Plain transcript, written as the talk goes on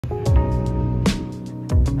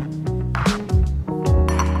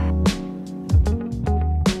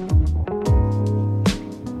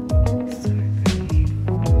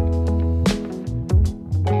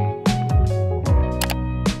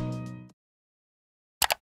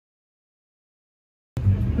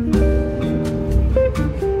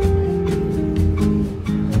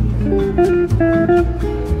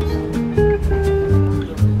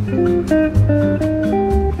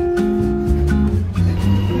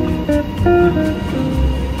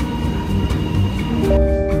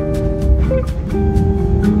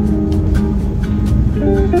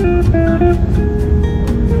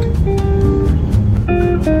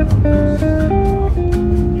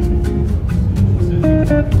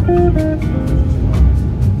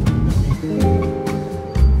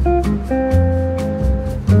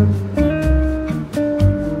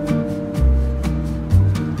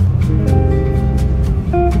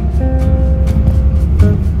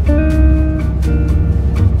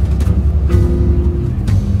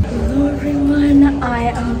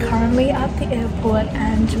At the airport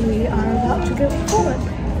and we are about to go forward.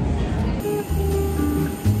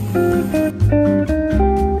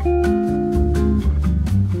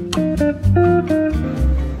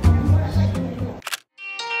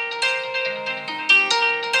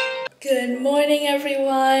 Good morning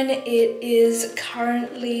everyone, it is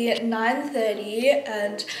currently 9:30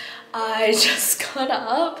 and I just got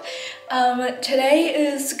up. Today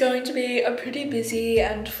is going to be a pretty busy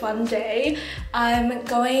and fun day. I'm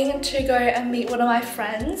going to go and meet one of my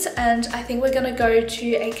friends and I think we're gonna go to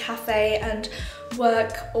a cafe and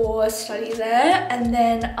work or study there, and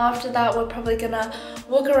then after that we're probably gonna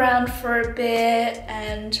walk around for a bit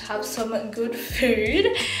and have some good food.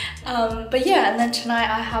 But yeah, and then tonight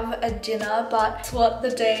I have a dinner, but that's what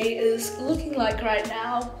the day is looking like right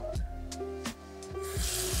now.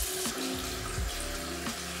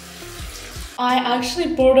 I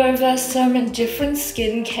actually brought over some different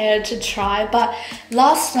skincare to try, but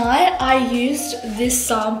last night I used this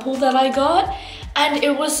sample that I got and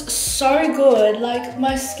it was so good. Like,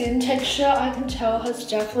 my skin texture, I can tell, has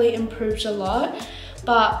definitely improved a lot.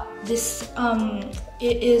 But this,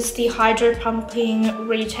 it is the Hydro Pumping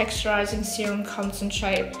Retexturizing Serum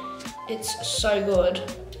Concentrate. It's so good.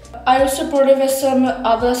 I also brought over some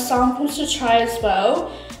other samples to try as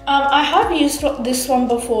well. I have used this one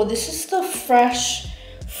before. This is the Fresh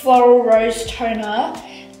Floral Rose Toner.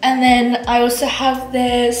 And then I also have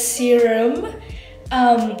their serum.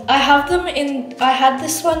 I had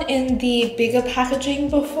this one in the bigger packaging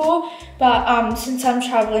before, but since I'm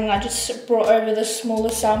traveling, I just brought over the smaller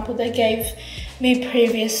sample they gave me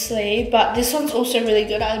previously. But this one's also really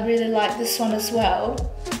good. I really like this one as well.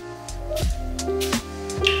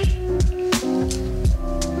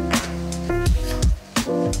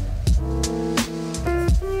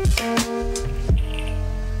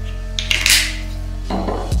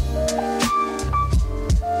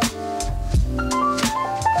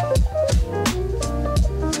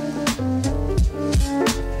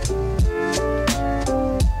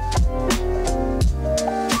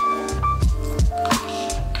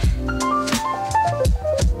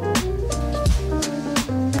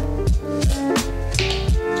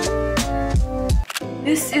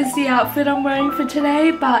 This is the outfit I'm wearing for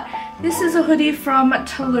today, but this is a hoodie from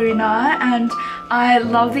Taluna and I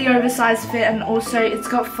love the oversized fit, and also it's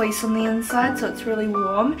got fleece on the inside so it's really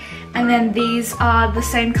warm. And then these are the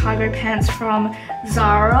same cargo pants from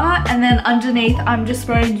Zara, and then underneath I'm just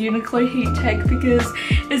wearing Uniqlo Heat Tech because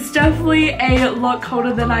it's definitely a lot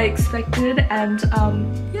colder than I expected, and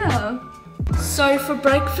yeah. So for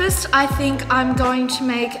breakfast, I think I'm going to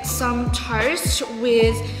make some toast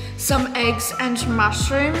with some eggs and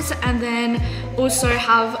mushrooms, and then also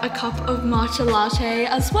have a cup of matcha latte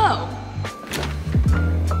as well.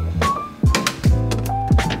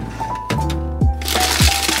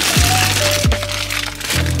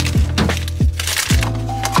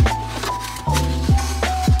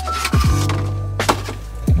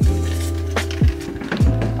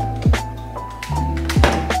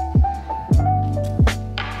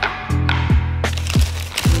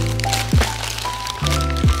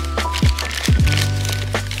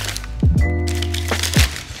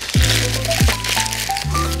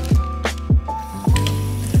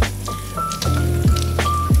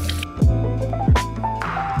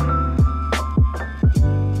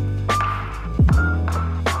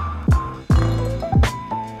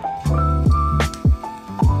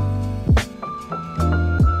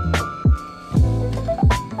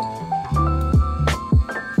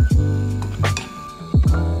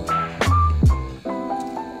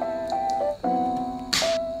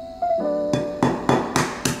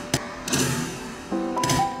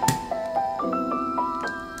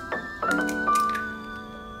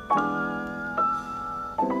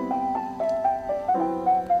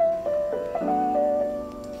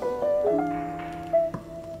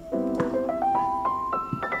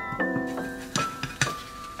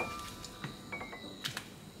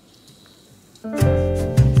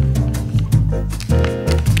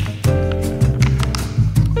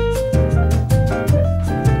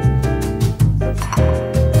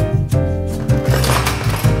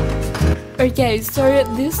 Okay, so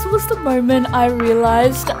this was the moment I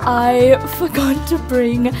realized I forgot to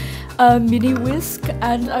bring a mini whisk,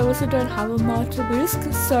 and I also don't have a matcha whisk,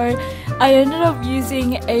 so I ended up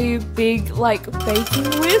using a big like baking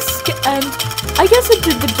whisk, and I guess it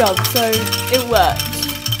did the job, so it worked.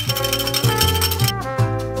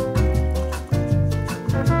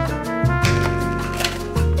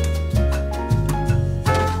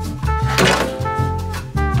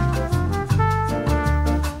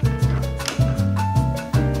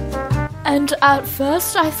 And at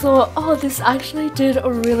first I thought, oh, this actually did a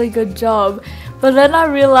really good job. But then I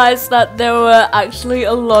realized that there were actually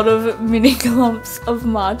a lot of mini clumps of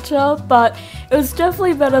matcha, but it was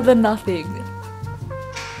definitely better than nothing.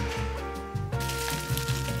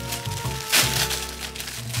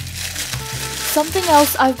 Something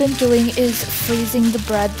else I've been doing is freezing the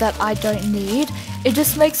bread that I don't need. It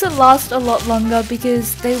just makes it last a lot longer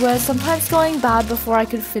because they were sometimes going bad before I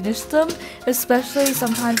could finish them, especially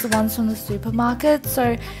sometimes the ones from the supermarket.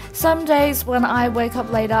 So some days when I wake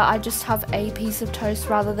up later, I just have a piece of toast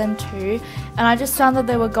rather than two, and I just found that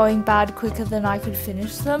they were going bad quicker than I could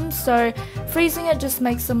finish them. So freezing it just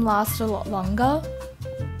makes them last a lot longer.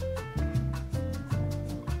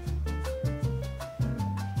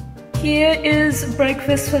 Here is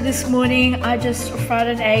breakfast for this morning. I just fried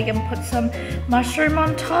an egg and put some mushroom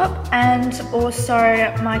on top, and also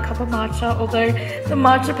my cup of matcha, although the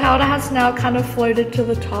matcha powder has now kind of floated to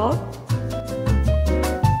the top.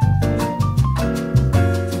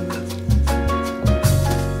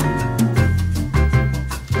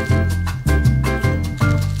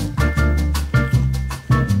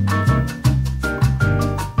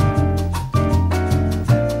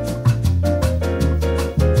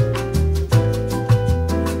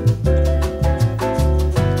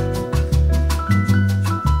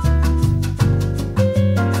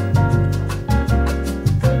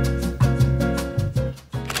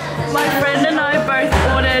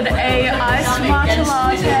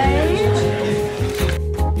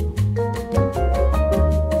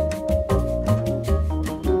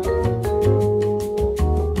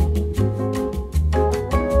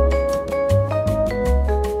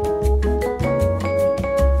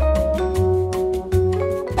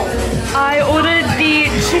 I ordered the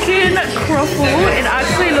chicken croffle. It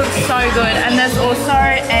actually looks so good, and there's also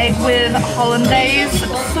egg with hollandaise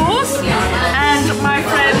sauce, and my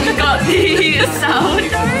friend got the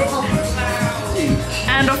sourdough,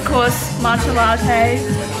 and of course matcha latte.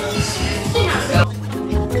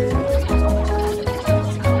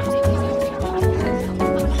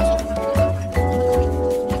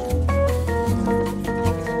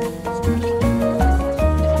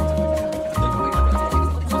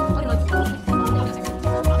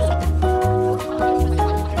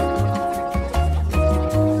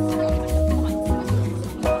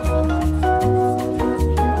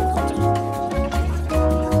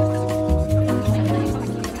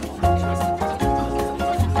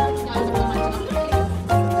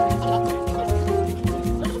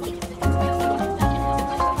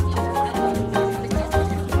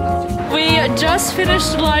 Just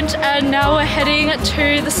finished lunch and now we're heading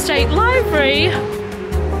to the State Library.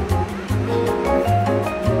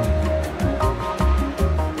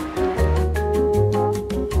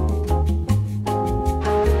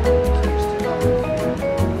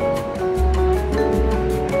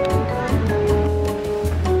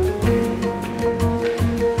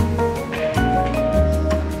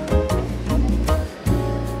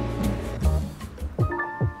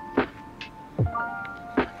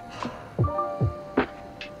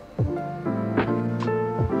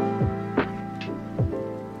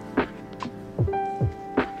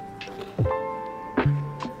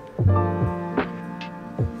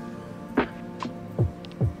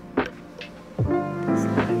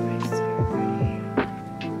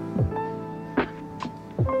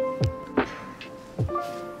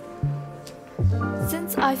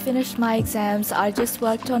 Since I finished my exams, I just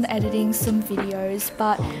worked on editing some videos,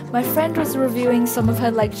 but my friend was reviewing some of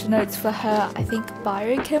her lecture notes for her, I think,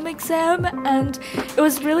 biochem exam, and it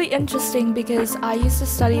was really interesting because I used to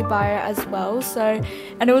study bio as well,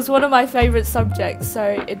 and it was one of my favourite subjects,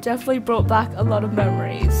 so it definitely brought back a lot of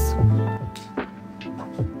memories.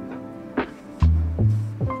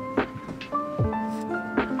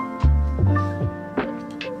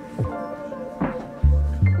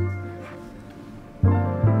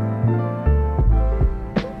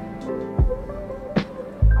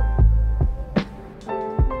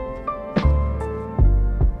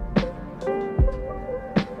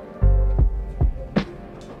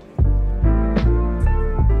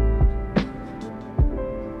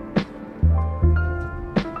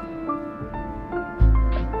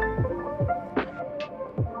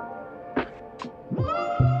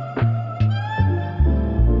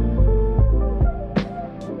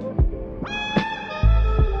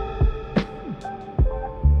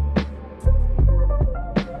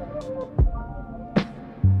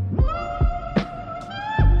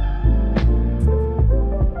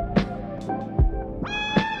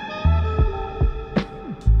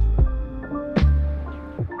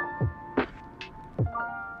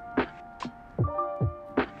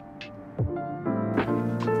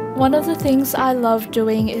 One of the things I love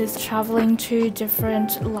doing is traveling to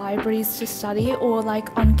different libraries to study, or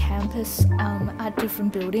like on campus at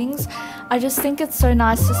different buildings. I just think it's so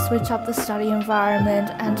nice to switch up the study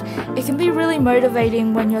environment, and it can be really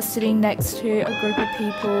motivating when you're sitting next to a group of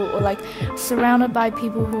people or like surrounded by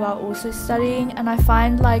people who are also studying. And I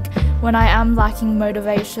find like when I am lacking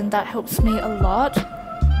motivation, that helps me a lot.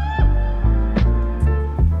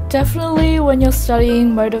 Definitely when you're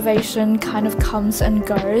studying, motivation kind of comes and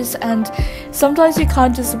goes, and sometimes you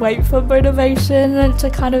can't just wait for motivation to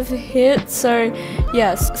kind of hit. So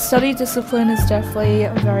yes, study discipline is definitely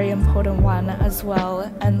a very important one as well,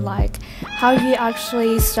 and like how you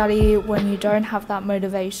actually study when you don't have that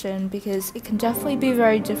motivation, because it can definitely be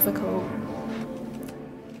very difficult.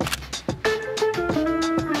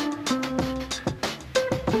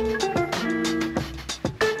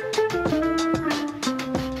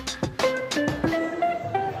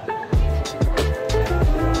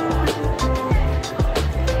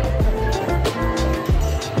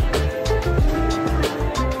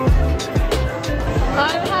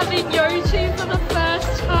 For the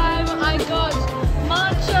first time, I got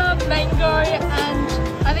matcha, mango,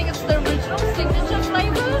 and I think it's the original signature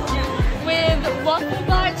flavor with waffle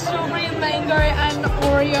bites, strawberry and mango, and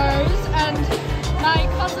Oreos. And my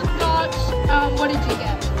cousin got, what did you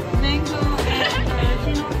get? Mango and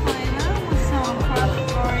original flavor.